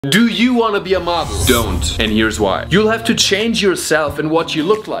Do you want to be a model? Don't. And here's why. You'll have to change yourself and what you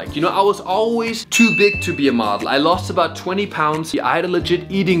look like. You know, I was always too big to be a model. I lost about 20 pounds. I had a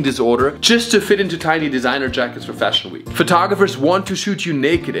legit eating disorder just to fit into tiny designer jackets for Fashion Week. Photographers want to shoot you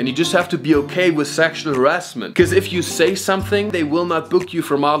naked and you just have to be okay with sexual harassment. Because if you say something, they will not book you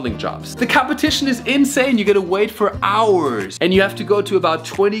for modeling jobs. The competition is insane. You gotta wait for hours. And you have to go to about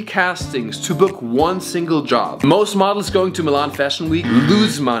 20 castings to book one single job. Most models going to Milan Fashion Week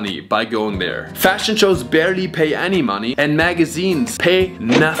lose money by going there. Fashion shows barely pay any money and magazines pay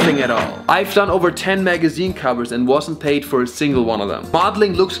nothing at all. I've done over 10 magazine covers and wasn't paid for a single one of them.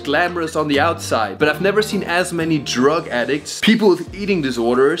 Modeling looks glamorous on the outside, but I've never seen as many drug addicts, people with eating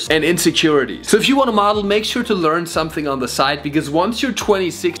disorders, and insecurities. So if you want to model, make sure to learn something on the side because once you're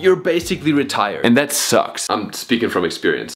 26, you're basically retired. And that sucks. I'm speaking from experience.